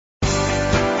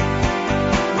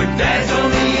Dad's on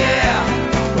the air,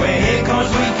 we're here 'cause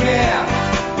we care.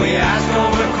 We ask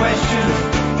all the questions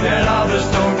that others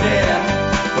don't dare.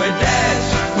 We're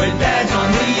dads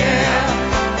on the air.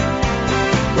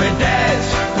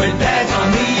 We're dads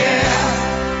on the air.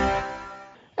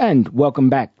 And welcome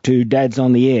back to Dads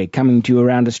on the Air, coming to you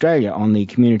around Australia on the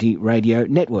Community Radio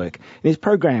Network. In this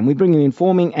program, we bring you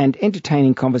informing and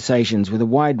entertaining conversations with a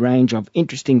wide range of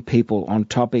interesting people on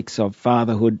topics of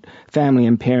fatherhood, family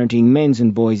and parenting, men's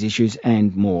and boys' issues,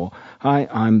 and more. Hi,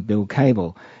 I'm Bill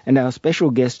Cable, and our special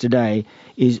guest today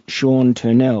is Sean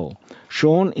Turnell.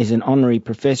 Sean is an honorary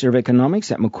professor of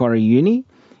economics at Macquarie Uni.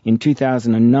 In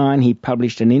 2009, he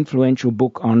published an influential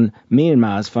book on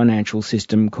Myanmar's financial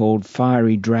system called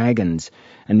Fiery Dragons,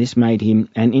 and this made him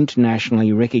an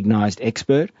internationally recognised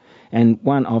expert and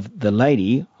one of the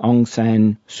lady Aung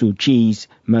San Suu Kyi's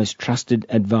most trusted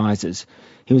advisors.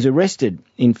 He was arrested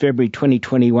in February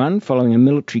 2021 following a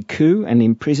military coup and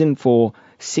imprisoned for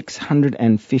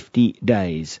 650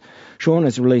 days. Sean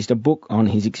has released a book on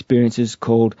his experiences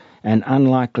called An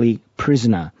Unlikely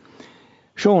Prisoner.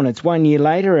 Sean, it's 1 year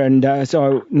later, and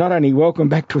so not only welcome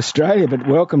back to Australia, but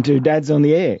welcome to Dads on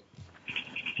the Air.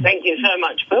 Thank you so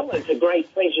much, Phil. It's a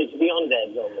great pleasure to be on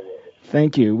Dads on the Air.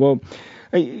 Thank you. Well,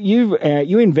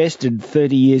 you invested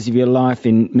 30 years of your life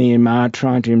in Myanmar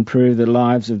trying to improve the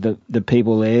lives of the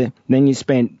people there. Then you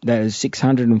spent those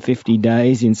 650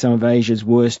 days in some of Asia's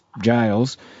worst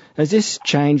jails. Has this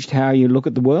changed how you look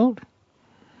at the world?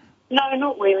 No,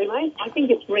 not really, mate. I think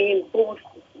it's reinforced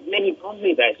many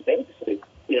positive aspects,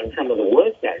 some of the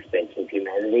worst aspects of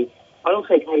humanity. I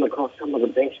also came across some of the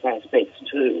best aspects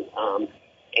too.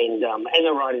 And as I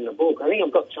write in the book, I think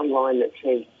I've got some line that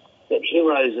says that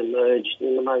heroes emerged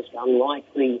in the most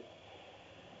unlikely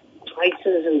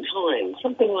places and times,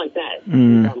 something like that.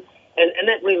 And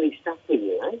that really stuck with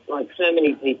me, Like so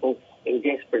many people in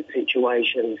desperate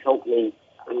situations helped me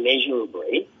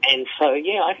immeasurably. And so,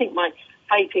 I think my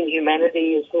faith in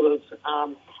humanity is sort of,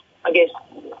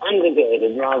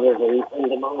 undergirded rather than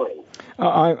undermined.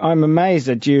 I'm amazed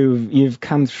that you've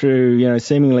come through,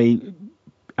 seemingly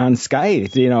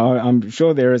unscathed. I'm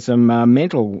sure there are some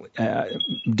mental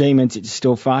demons that you're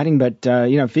still fighting, but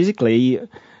physically,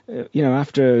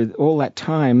 after all that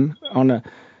time on a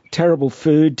terrible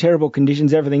food, terrible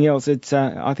conditions, everything else, it's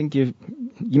I think you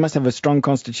must have a strong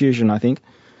constitution, I think.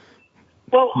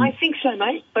 Well, I think so,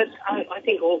 mate. But I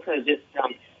think also just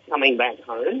coming back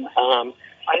home.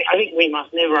 I think we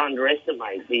must never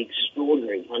underestimate the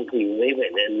extraordinary country we live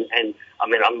in, and I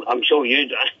mean, I'm sure you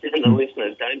don't, and the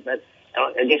listeners don't, but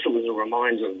I guess it was a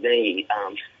reminder of me,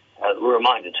 a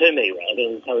reminder to me, rather.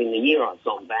 And so in the year I've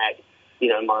gone back,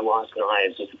 my wife and I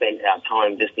have just spent our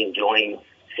time just enjoying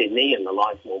Sydney and the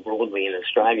life more broadly in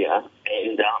Australia,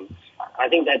 and I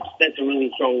think that's a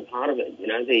really strong part of it.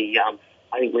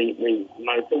 I think we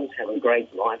most of us have a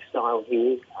great lifestyle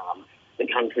here. The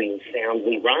country is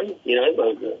soundly run,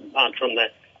 apart from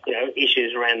the,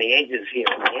 issues around the edges here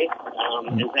and there.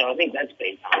 And so I think that's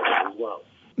been part of it as well.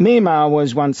 Myanmar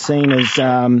was once seen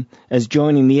as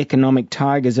joining the economic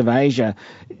tigers of Asia.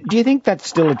 Do you think that's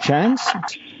still a chance?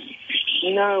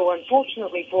 No,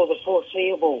 unfortunately for the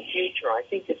foreseeable future, I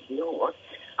think it's not.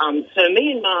 So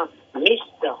Myanmar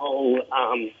missed the whole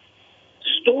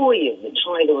story of the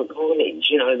China economies,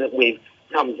 that we've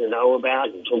come to know about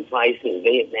and took place in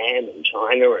Vietnam and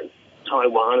China and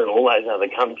Taiwan and all those other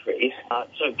countries.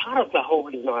 So part of the whole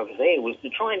reason I was there was to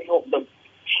try and help them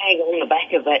tag on the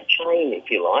back of that chain, if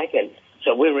you like. And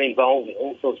so we were involved in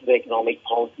all sorts of economic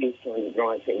policies trying to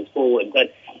drive things forward.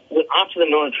 But after the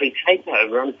military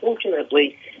takeover,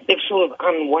 unfortunately, they've sort of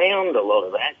unwound a lot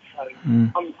of that. So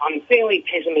I'm fairly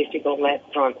pessimistic on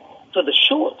that front for the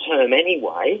short term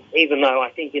anyway, even though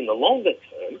I think in the longer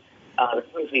term, the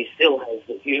country still has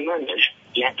the human and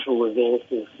natural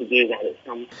resources to do that at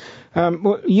some point.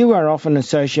 Well, you are often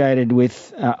associated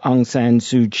with Aung San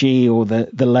Suu Kyi, or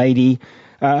the lady.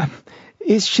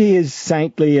 Is she as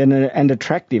saintly and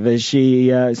attractive as she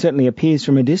certainly appears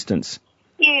from a distance?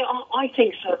 Yeah, I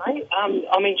think so, mate.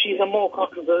 I mean, she's a more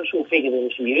controversial figure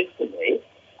than she used to be,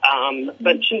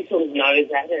 but she sort of knows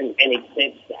that and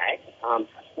accepts that.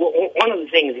 One of the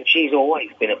things that she's always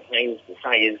been at pains to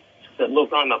say is that,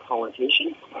 look, I'm a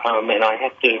politician, and I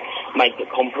have to make the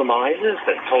compromises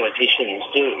that politicians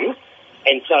do.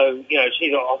 And so,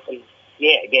 she's often,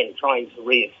 again, trying to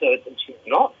reassert that she's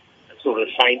not a sort of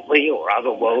saintly or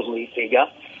otherworldly figure.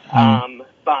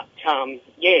 But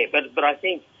I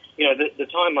think, the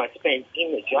time I spent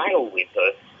in the jail with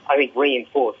her, I think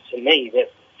reinforced to me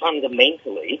that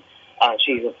fundamentally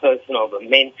she's a person of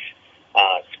immense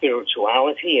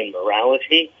spirituality and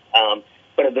morality,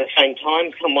 but at the same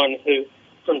time someone who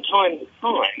from time to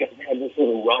time, I've had to sort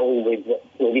of roll with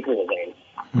political events.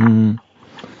 Mm.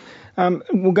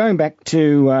 Well, going back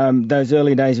to those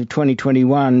early days of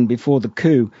 2021 before the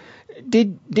coup,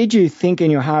 did you think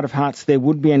in your heart of hearts there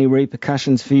would be any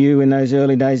repercussions for you in those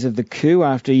early days of the coup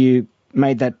after you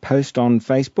made that post on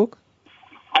Facebook?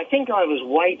 I think I was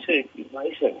way too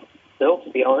complacent, Phil, to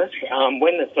be honest.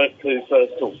 When the coup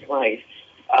first took place,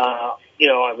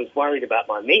 I was worried about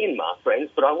my Myanmar friends,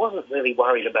 but I wasn't really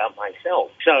worried about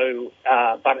myself. So,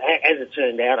 but as it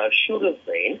turned out, I should have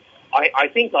been. I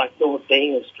think I thought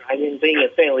being Australian, being a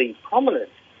fairly prominent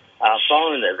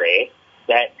foreigner there,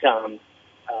 that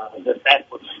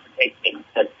would protect me.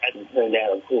 As it turned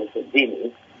out, of course, it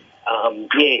didn't.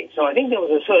 So I think there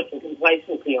was a certain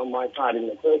complacency on my part in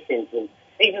the first instance,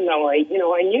 even though I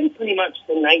knew pretty much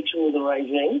the nature of the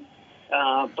regime.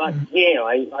 But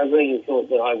I really thought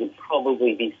that I would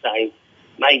probably be safe,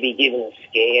 maybe given a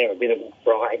scare, a bit of a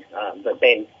fright, but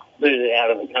then booted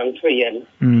out of the country and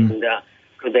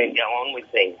could then go on with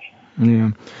things.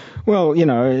 Yeah. Well,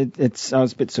 I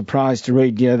was a bit surprised to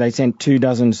read, they sent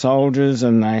 24 soldiers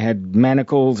and they had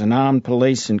manacles and armed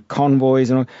police and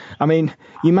convoys and all. I mean,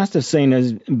 you must have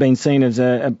been seen as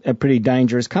a pretty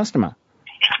dangerous customer.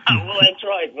 Well, that's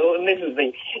right. Well, and this is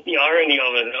the irony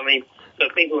of it. I mean, the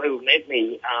people who met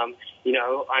me, I'm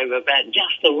about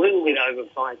just a little bit over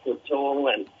 5 foot tall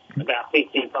and about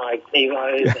 55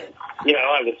 kilos, and,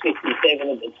 I was 57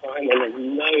 at the time, and there's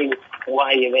no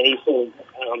way of any sort of,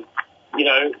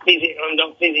 I'm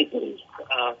not physically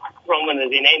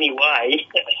prominent in any way.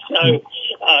 So,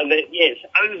 yes,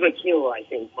 overkill, I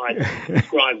think, might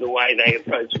describe the way they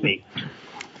approached me.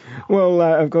 Well,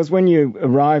 of course, when you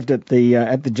arrived at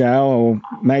the jail, or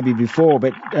maybe before,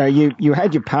 but you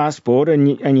had your passport and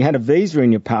you had a visa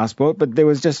in your passport, but there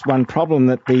was just one problem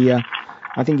that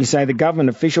I think you say the government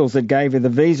officials that gave you the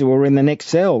visa were in the next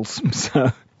cells.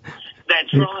 So.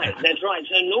 That's right.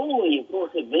 So normally, of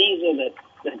course, a visa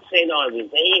that said I was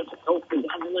there to help the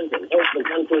government and help the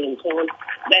country and so on,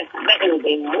 that would have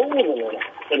been more than enough.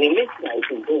 But in this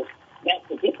case, of course, that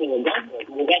particular government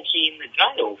was actually in the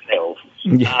jail cells.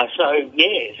 Yeah.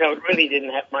 So it really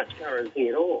didn't have much currency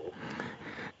at all.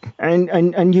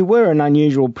 And you were an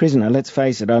unusual prisoner, let's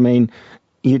face it. I mean,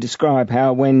 you describe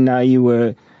how when you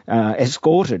were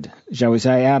escorted, shall we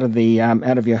say, out of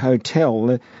your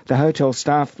hotel, the hotel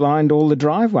staff lined all the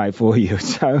driveway for you.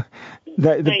 So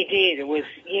they did. It was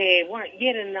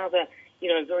yet another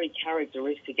very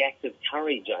characteristic act of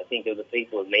courage, I think, of the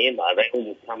people of Myanmar. They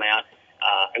all just come out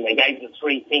and they gave the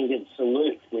three-fingered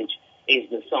salute, which is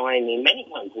the sign in many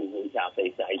countries in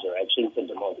Southeast Asia, actually, for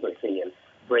democracy and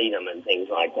freedom and things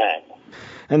like that.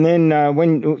 And then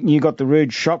when you got the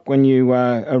rude shock when you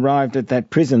arrived at that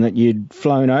prison that you'd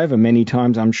flown over many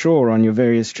times, I'm sure, on your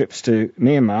various trips to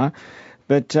Myanmar,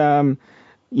 but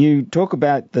you talk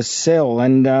about the cell,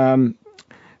 and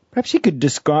perhaps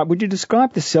would you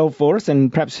describe the cell for us,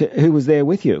 and perhaps who was there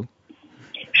with you?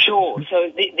 Sure.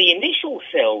 So the initial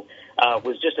cell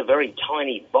was just a very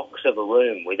tiny box of a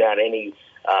room without any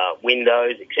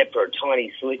windows, except for a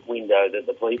tiny slit window that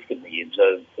the police could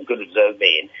observe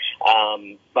me in.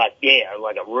 But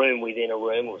like a room within a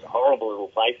room. It was a horrible little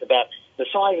place, about the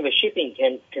size of a shipping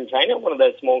container, one of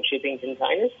those small shipping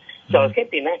containers. So I was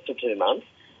kept in that for 2 months.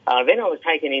 Then I was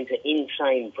taken into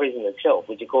Insane Prison itself,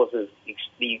 which of course is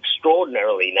the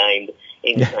extraordinarily named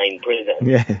Insane Prison.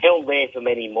 Held there for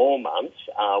many more months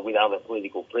with other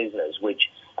political prisoners, which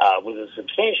was a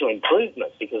substantial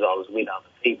improvement because I was with other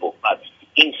people. But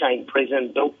Insane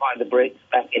Prison, built by the Brits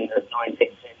back in the 19th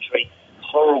century,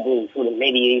 horrible sort of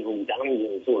medieval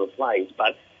dungeon sort of place.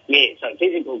 But so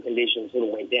physical conditions sort of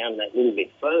went down that little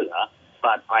bit further.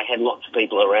 But I had lots of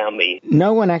people around me.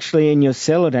 No one actually in your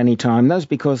cell at any time. That was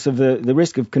because of the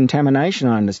risk of contamination,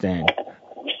 I understand.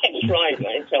 That's right,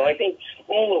 mate. So I think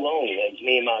all along that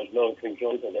Myanmar's military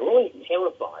junta, they're always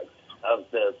terrified of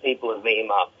the people of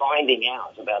Myanmar finding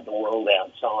out about the world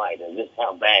outside and just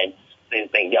how bad there's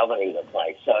been governing the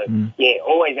place. So,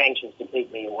 always anxious to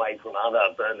keep me away from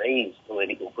other Burmese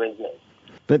political prisoners.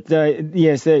 But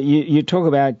yes, you talk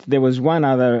about there was one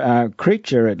other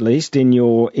creature, at least, in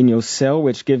your cell,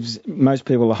 which gives most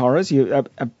people the horrors. A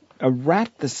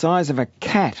rat the size of a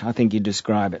cat, I think you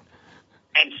describe it.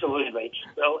 Absolutely.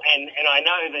 Well, and I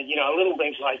know that, a little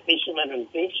bit like fishermen and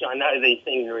fish, I know these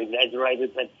things are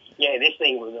exaggerated, but this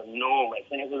thing was enormous,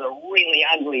 and it was a really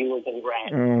ugly-looking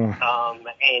rat.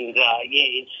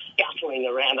 It's scuttling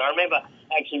around. I remember,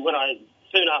 actually,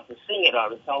 soon after seeing it, I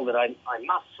was told that I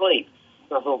must sleep.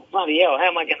 So I thought, bloody hell, how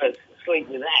am I going to sleep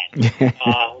with that?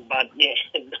 But,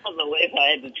 nonetheless, I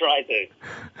had to try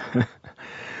to.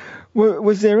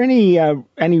 Was there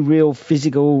any real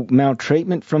physical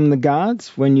maltreatment from the guards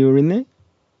when you were in there?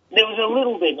 There was a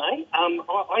little bit, mate.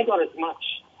 I got it much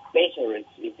better,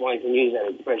 if one can use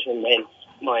that expression, than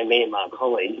my Myanmar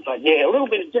colleagues. But yeah, a little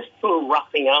bit of just sort of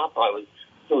roughing up. I was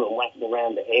sort of whacked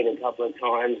around the head a couple of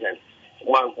times, and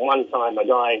one time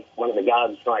one of the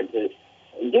guards tried to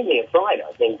give me a fright,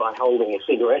 I think, by holding a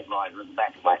cigarette lighter at the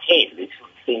back of my head, which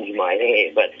singed my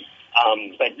hair. But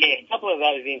yeah, a couple of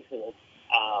those incidents,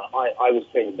 I was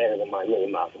treated better than my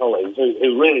Myanmar colleagues,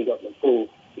 who really got the full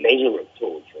measure of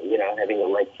torture, having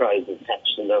electrodes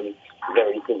attached to them,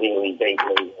 very severely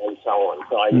beaten and so on.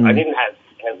 So I didn't have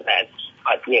that.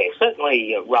 But yeah,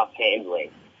 certainly rough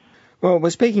handling. Well,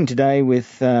 we're speaking today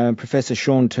with Professor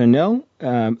Sean Turnell,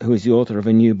 who is the author of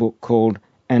a new book called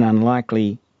An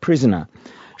Unlikely Prisoner.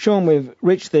 Sean, we've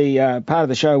reached the part of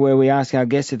the show where we ask our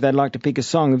guests if they'd like to pick a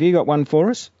song. Have you got one for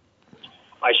us?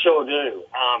 I sure do.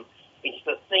 It's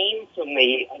the theme from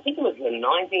I think it was the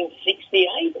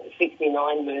 1968 or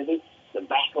 69 movie, The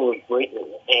Battle of Britain.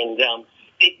 And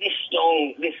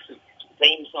this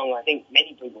theme song, I think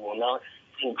many people will know,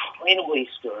 it's incredibly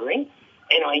stirring.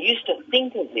 And I used to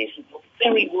think of this at the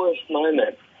very worst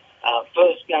moment,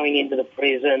 first going into the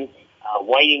prison,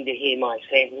 waiting to hear my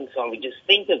sentence. I would just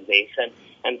think of this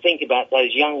and think about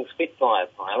those young Spitfire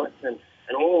pilots and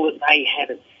all that they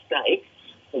had at stake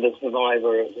for the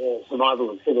survival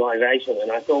of civilization.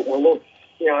 And I thought, well, look,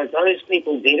 if those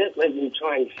people did it, let me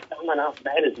try and summon up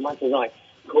that as much as I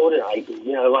could.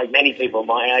 Like many people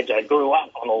my age, I grew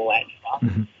up on all that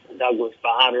stuff, Douglas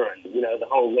Bader and, the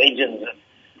whole legends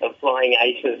of flying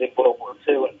aces in World War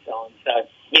II and so on. So,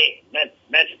 yeah,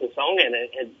 that's the song, and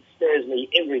it stirs me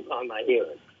every time I hear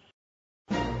it.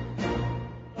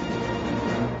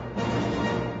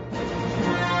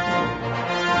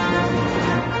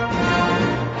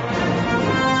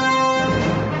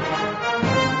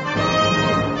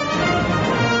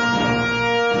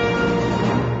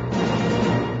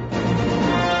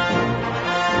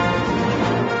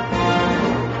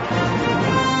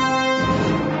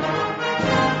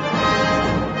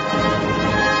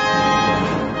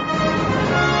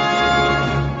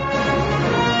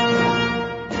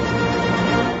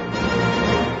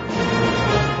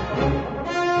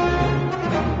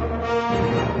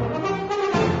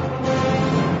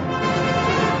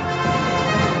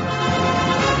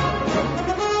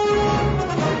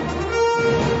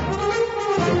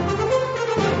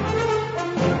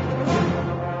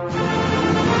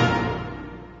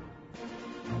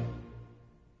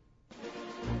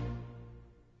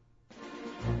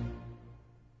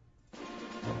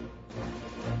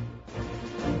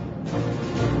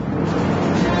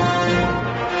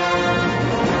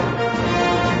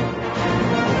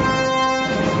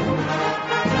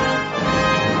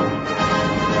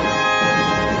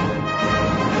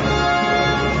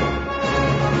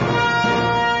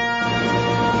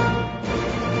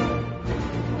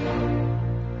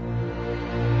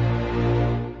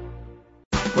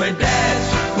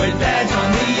 We're dads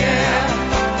on the air.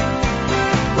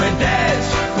 We're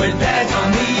dads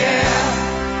on the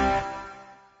air.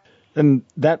 And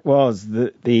that was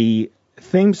the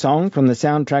theme song from the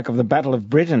soundtrack of the Battle of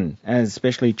Britain, as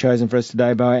specially chosen for us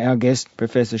today by our guest,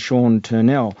 Professor Sean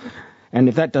Turnell. And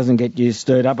if that doesn't get you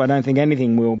stirred up, I don't think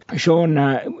anything will. Sean,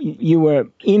 you were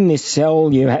in this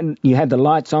cell. You had the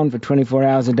lights on for 24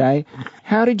 hours a day.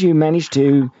 How did you manage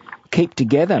to keep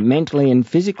together mentally and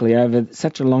physically over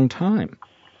such a long time?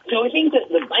 So I think that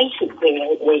the basic thing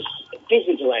was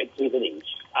physical activity.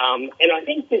 And I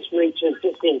think this reaches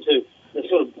just into the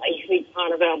sort of basic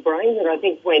part of our brain that I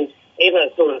think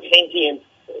whenever sort of sentient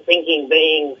thinking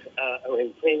beings are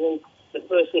in prison, the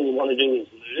first thing you want to do is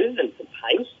move and to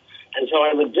pace. And so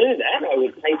I would do that. I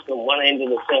would pace from one end of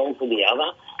the cell to the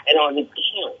other, and I would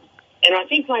count. And I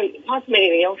think, apart from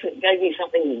anything else, it gave me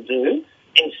something to do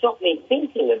and stopped me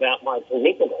thinking about my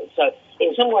predicament. So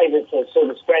in some ways it's a sort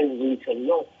of strategy to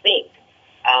not think,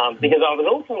 because I was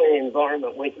also in an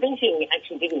environment where thinking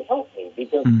actually didn't help me,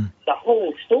 because the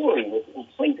whole story was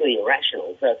completely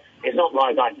irrational. So it's not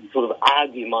like I could sort of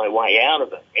argue my way out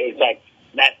of it. In fact,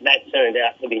 that turned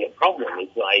out to be a problem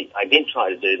if I did try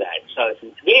to do that. So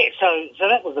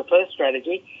that was the first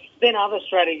strategy. Then other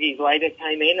strategies later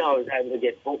came in. I was able to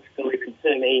get books delivered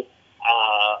to me.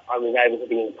 I was able to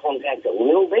be in contact a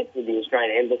little bit with the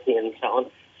Australian Embassy and so on.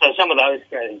 So some of those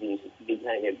strategies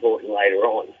became important later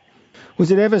on.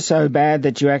 Was it ever so bad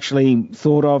that you actually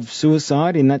thought of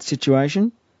suicide in that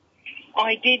situation?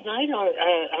 I did, mate.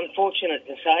 Unfortunate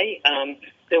to say.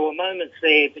 There were moments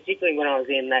there, particularly when I was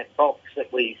in that box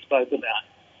that we spoke about,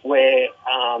 where,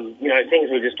 things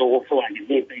were just awful. I could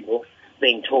hear people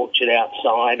being tortured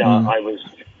outside. I was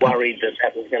worried that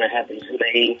that was going to happen to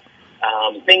me.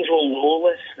 Things were all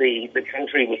lawless. The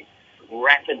country was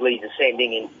rapidly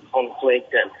descending into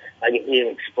conflict, and I could hear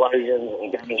explosions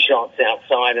and gunshots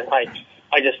outside, and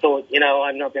I just thought,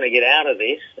 I'm not going to get out of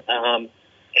this. So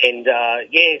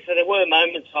there were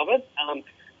moments of it.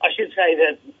 I should say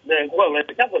that, there's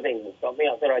a couple of things that stopped me.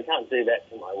 I thought I can't do that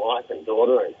to my wife and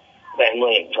daughter and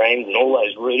family and friends and all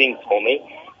those rooting for me.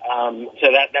 So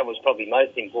that was probably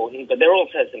most important. But there are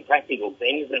also some practical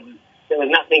things that there was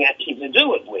nothing actually to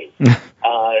do it with.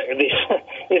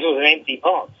 This was an empty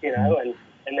box,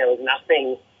 and there was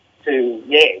nothing to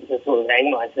sort of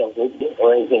hang myself with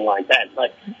or anything like that.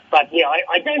 But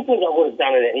I don't think I would have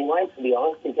done it anyway, to be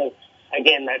honest, because,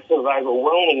 again, that sort of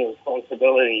overwhelming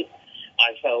responsibility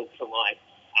I felt for my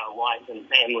wife and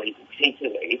family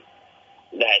particularly,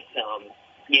 that,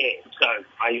 so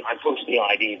I pushed the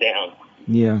idea down.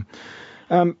 Yeah.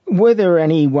 Were there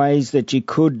any ways that you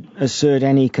could assert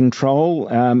any control,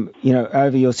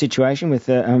 over your situation with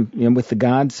the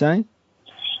Guards, say?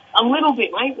 A little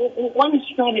bit, mate. One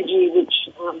strategy which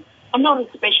I'm not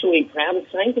especially proud of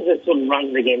saying because it sort of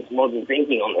runs against modern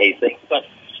thinking on these things, but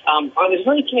I was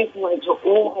very careful to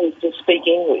always just speak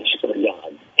English to the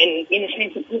Guards and, in a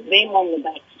sense, to put them on the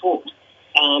back foot.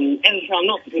 And so I'm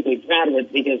not particularly proud of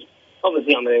it because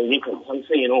obviously I'm in a different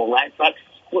country and all that, but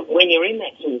when you're in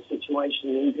that sort of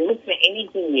situation, you can look for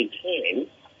anything you can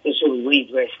to sort of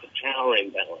redress the power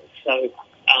imbalance.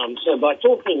 So by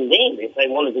talking then, if they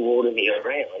wanted to order me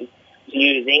around to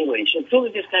use English, it sort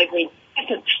of just gave me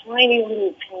just a tiny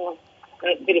little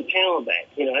bit of power back,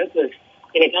 because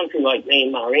in a country like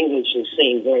Myanmar, English is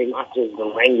seen very much as the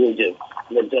language of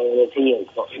modernity and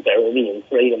prosperity and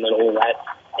freedom and all that.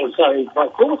 And so by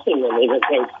forcing them, in a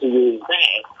sense, to use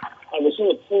that, I was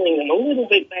sort of pulling them a little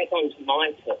bit back onto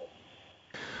my turf.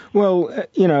 Well,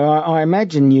 I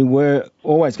imagine you were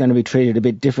always going to be treated a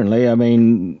bit differently. I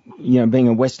mean, being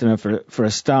a Westerner for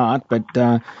a start, but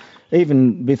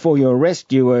even before your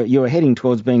arrest, you were heading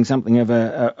towards being something of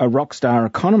a rock star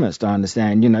economist, I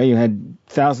understand. You had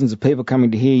thousands of people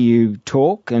coming to hear you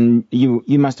talk, and you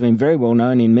must have been very well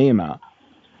known in Myanmar.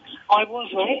 I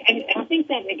was, right? And I think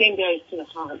that, again, goes to the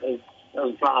heart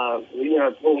of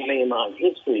Paul Myanmar's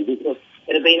history, because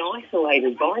it had been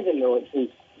isolated by the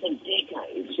military for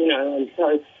decades, and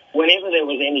so whenever there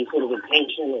was any sort of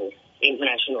attention or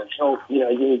international help, you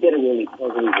would get a really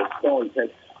positive response.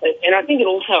 And I think it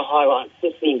also highlights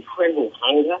just the incredible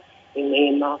hunger in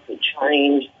Myanmar for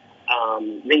change.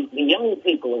 The young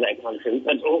people of that country,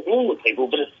 but all the people,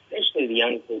 but especially the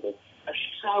young people, are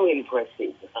so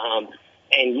impressive. And,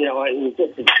 it was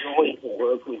just a joy to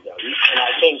work with them. And I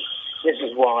think this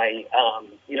is why,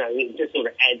 it just sort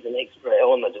of adds an extra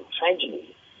element of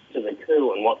tragedy to the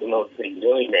coup and what the military is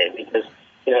doing there, because,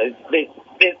 this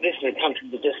is a country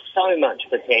with just so much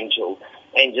potential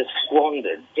and just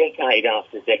squandered decade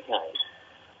after decade.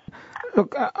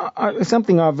 Look,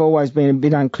 something I've always been a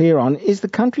bit unclear on, is the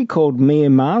country called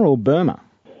Myanmar or Burma?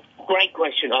 Great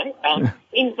question, eh?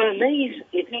 In Burmese,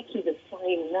 it's actually the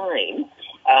same name,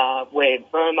 where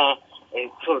Burma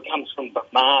sort of comes from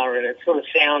Burma, and it sort of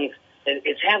sounds,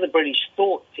 it's how the British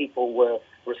thought people were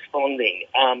responding.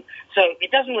 So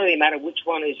it doesn't really matter which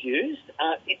one is used.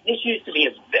 This used to be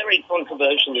a very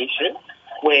controversial issue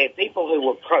where people who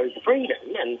were pro-freedom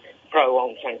and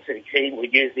pro-Aung San Suu Kyi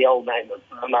would use the old name of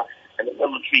Burma and the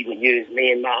military would use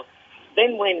Myanmar.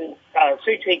 Then when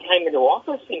Suu Kyi came into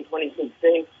office in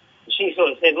 2016, she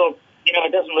sort of said, look,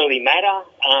 it doesn't really matter.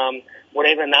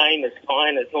 Whatever name is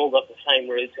fine. It's all got the same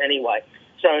roots anyway.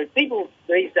 So people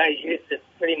these days use it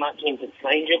pretty much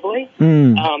interchangeably.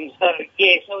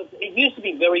 So it used to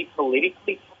be very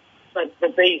politically,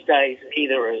 but these days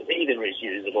either is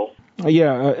usable.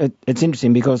 Yeah, it's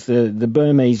interesting because the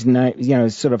Burmese name,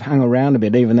 sort of hung around a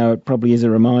bit, even though it probably is a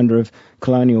reminder of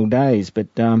colonial days. But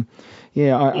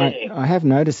I have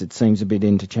noticed it seems a bit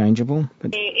interchangeable.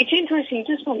 But it's interesting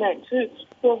just on that too.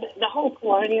 Well, the whole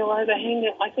colonial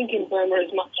overhang, I think, in Burma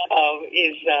is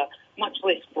much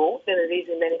less fraught than it is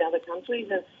in many other countries.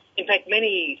 And in fact,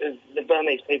 many of the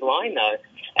Burmese people I know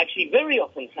actually very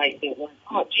often say things like,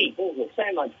 oh, gee, things were so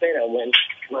much better when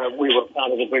we were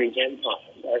part of the British Empire.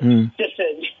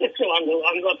 So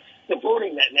I'm not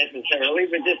supporting that necessarily,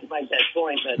 but just to make that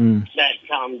point that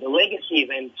the legacy of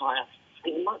empire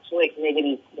is much less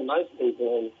negative to most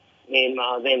people in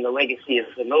Myanmar than the legacy of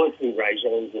the military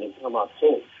regimes that have come up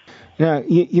since. Now,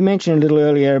 you mentioned a little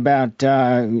earlier about,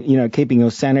 keeping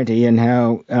your sanity and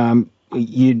how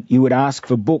you would ask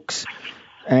for books,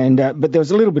 and but there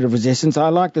was a little bit of resistance. I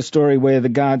like the story where the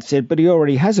guard said, but he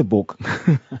already has a book.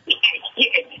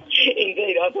 Yes,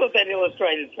 indeed. I thought that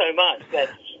illustrated so much that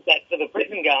for the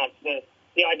prison guards,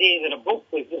 the the idea that a book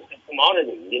was just a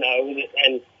commodity,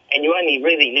 and you only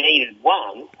really needed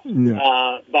one.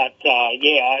 Yeah. But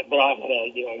I've had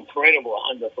a incredible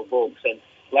hunger for books, and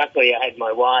luckily I had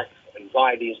my wife and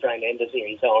via the Australian Embassy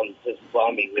and so on to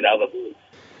supply me with other books.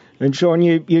 And Sean,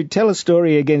 you tell a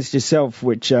story against yourself,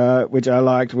 which I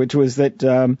liked, which was that,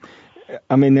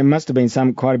 there must have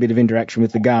been quite a bit of interaction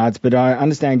with the guards, but I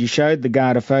understand you showed the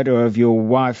guard a photo of your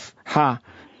wife, Ha.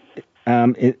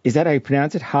 Is that how you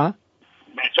pronounce it, Ha?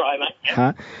 That's right, mate. Yep.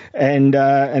 Ha. And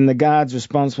the guard's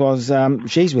response was,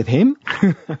 she's with him?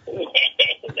 Yeah,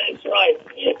 that's right.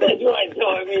 That's right. So,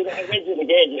 I mentioned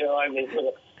again, I'm this sort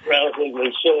of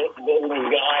relatively short, building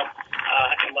guy,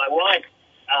 and my wife,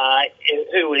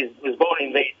 who was born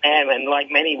in Vietnam, and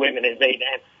like many women in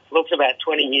Vietnam, looks about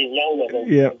 20 years younger than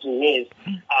she is,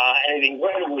 and is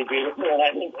incredibly beautiful, and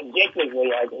I think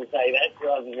objectively I can say that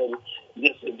rather than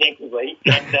just subjectively.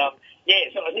 And,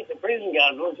 so I think the prison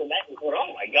guards looked at that and thought,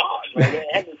 oh my God,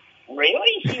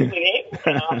 really? She's with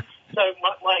him? So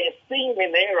my esteem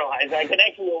in their eyes, I could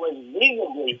actually almost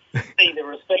visibly see the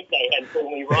respect they had for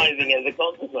me rising as a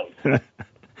consequence.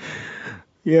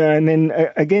 Yeah, and then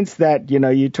against that,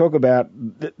 you talk about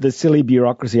the silly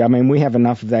bureaucracy. We have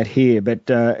enough of that here, but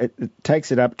it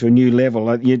takes it up to a new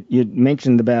level. You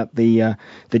mentioned about the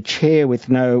chair with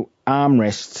no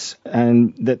armrests,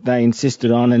 and that they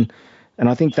insisted on, and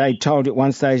I think they told you at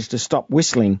one stage to stop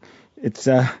whistling. It's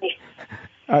That's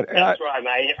right,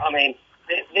 mate.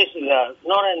 This is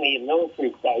not only a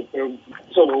military state, there's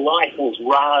sort of licensed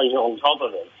Raj on top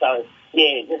of it. So,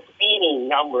 just any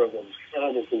number of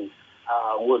absurdities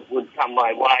would come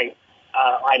my way.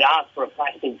 I'd asked for a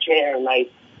plastic chair, and they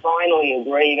finally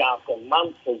agreed after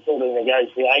months of sort of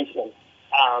negotiation.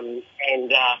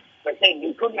 But said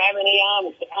you couldn't have any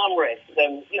armrests,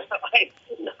 and I had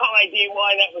no idea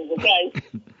why that was the case.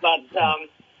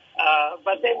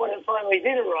 But then when it finally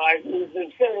did arrive, the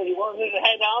absurdity was that it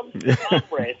had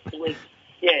armrests, which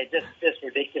just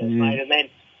ridiculous, mate. And then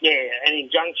an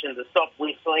injunction to stop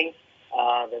whistling.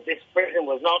 That this prison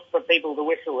was not for people to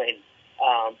whistle in.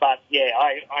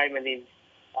 I'm an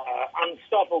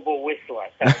unstoppable whistler,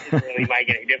 so it doesn't really make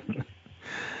any difference.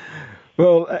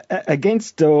 Well,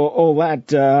 against all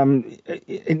that,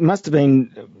 it must have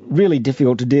been really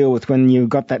difficult to deal with when you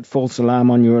got that false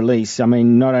alarm on your release.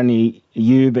 Not only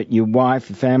you, but your wife,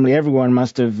 your family, everyone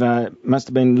must have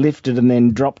been lifted and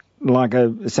then dropped like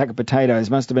a sack of potatoes.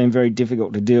 Must have been very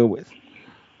difficult to deal with.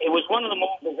 It was one of the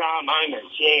more bizarre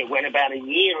moments, when about a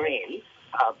year in,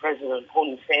 President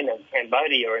Hun Sen of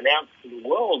Cambodia announced to the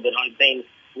world that I'd been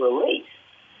released,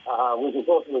 which of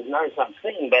course was no such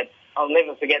thing, but I'll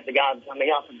never forget the guard coming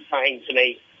up and saying to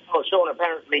me, "Oh, Sean,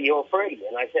 apparently you're free."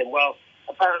 And I said, "Well,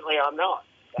 apparently I'm not."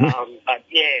 But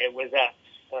it was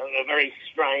a very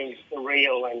strange,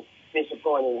 surreal and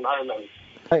disappointing moment.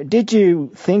 Did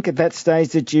you think at that stage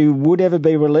that you would ever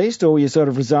be released, or were you sort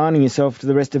of resigning yourself to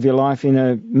the rest of your life in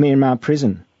a Myanmar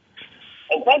prison?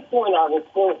 At that point, I was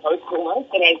still hopeful, mate,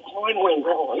 but as time went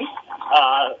on,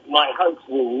 my hopes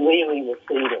were really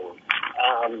receding.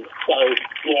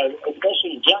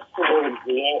 Especially just towards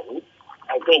the end,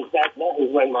 I think that was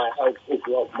when my hopes hit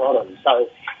rock bottom. So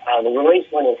the release,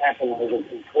 when it happened, was a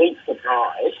complete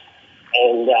surprise,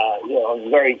 and a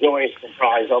very joyous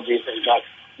surprise, obviously. But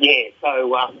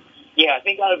I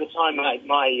think over time, mate,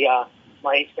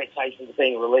 my expectations of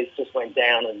being released just went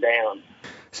down and down.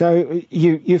 So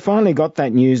you finally got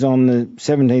that news on the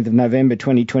 17th of November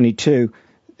 2022.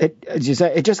 As you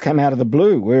say, it just came out of the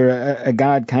blue, where a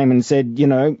guard came and said,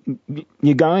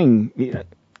 you're going,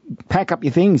 pack up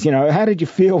your things. How did you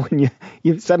feel when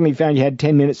you suddenly found you had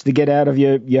 10 minutes to get out of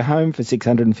your home for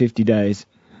 650 days?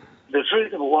 The truth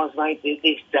of it was, mate,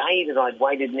 this day that I'd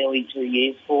waited nearly 2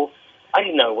 years for, I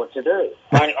didn't know what to do.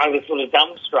 I was sort of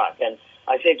dumbstruck, and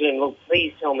I said to him, "Look,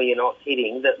 please tell me you're not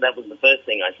kidding." That was the first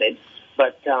thing I said.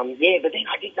 But then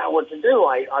I didn't know what to do.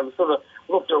 I sort of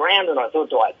looked around and I thought,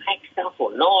 do I pack stuff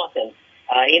or not? And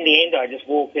in the end, I just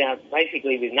walked out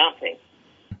basically with nothing.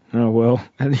 Oh, well,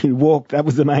 you walked. That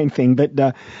was the main thing. But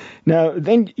now,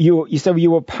 then you said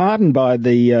you were pardoned by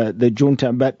the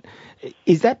junta, but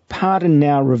is that pardon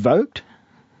now revoked?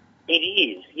 It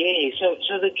is, yeah.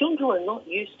 So the junta are not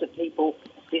used to people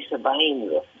disobeying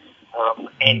them.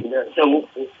 So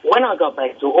when I got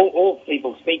back to all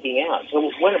people speaking out,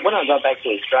 so when I got back to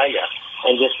Australia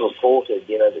and just reported,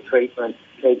 the treatment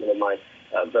of my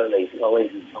Burmese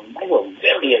colleagues, they were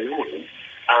very annoyed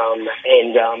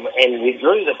and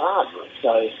withdrew the pardon.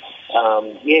 So,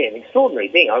 an extraordinary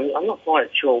thing. I'm not quite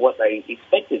sure what they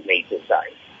expected me to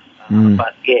say.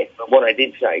 But what I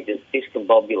did say just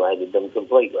discombobulated them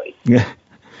completely. Yeah.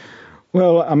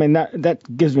 Well, I mean, that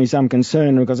gives me some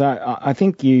concern because I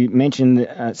think you mentioned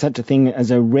such a thing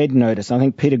as a red notice. I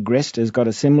think Peter Grest has got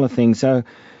a similar thing. So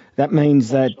that means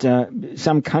that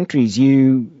some countries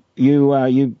you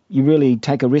really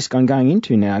take a risk on going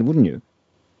into now, wouldn't you?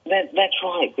 That's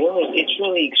right, Bill. It's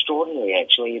really extraordinary,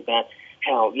 actually, about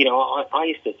how, I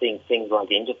used to think things like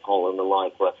Interpol and the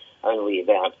like were only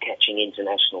about catching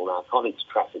international narcotics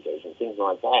traffickers and things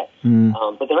like that.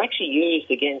 But they're actually used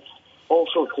against all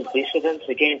sorts of dissidents,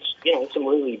 against, some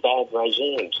really bad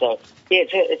regimes. So, yeah,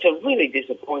 it's a really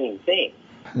disappointing thing.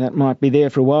 That might be there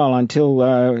for a while until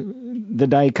the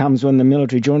day comes when the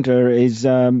military junta is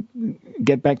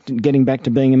getting back to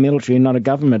being a military and not a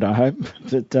government, I hope.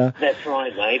 That's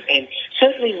right, mate. And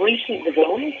certainly recent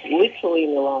developments, literally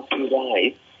in the last few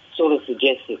days, sort of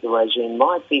suggests that the regime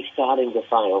might be starting to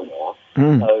fail now.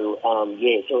 So,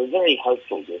 so we're very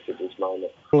hopeful just at this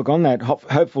moment. Look, on that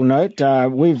hopeful note,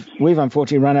 we've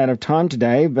unfortunately run out of time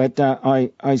today, but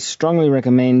I strongly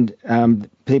recommend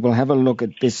people have a look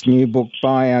at this new book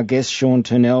by our guest, Sean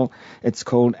Turnell. It's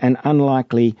called An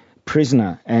Unlikely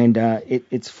Prisoner, and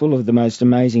it's full of the most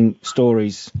amazing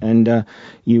stories, and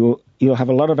you'll have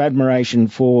a lot of admiration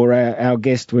for our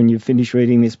guest when you finish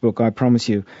reading this book, I promise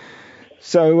you.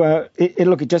 So,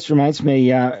 it just reminds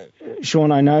me,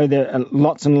 Sean, I know that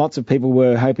lots and lots of people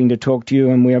were hoping to talk to you,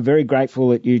 and we are very grateful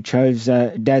that you chose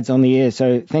Dads on the Air.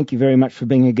 So thank you very much for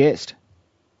being a guest.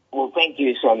 Well, thank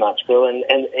you so much, Bill. And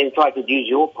if I could use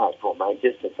your platform, mate,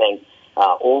 just to thank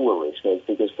all the listeners,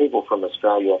 because people from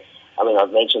Australia, I mean,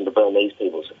 I've mentioned the Burmese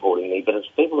people supporting me, but it's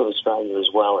people of Australia as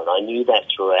well, and I knew that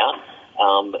throughout.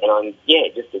 And I'm,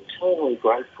 just eternally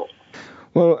grateful.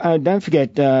 Well, don't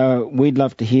forget, we'd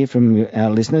love to hear from our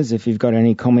listeners. If you've got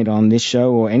any comment on this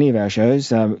show or any of our shows,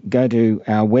 go to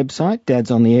our website,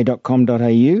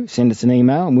 dadsontheair.com.au, send us an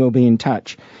email and we'll be in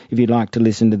touch. If you'd like to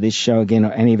listen to this show again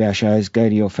or any of our shows, go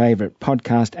to your favourite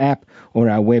podcast app or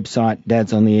our website,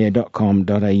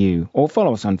 dadsontheair.com.au, or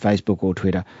follow us on Facebook or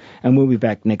Twitter. And we'll be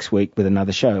back next week with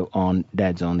another show on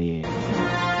Dads on the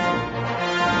Air.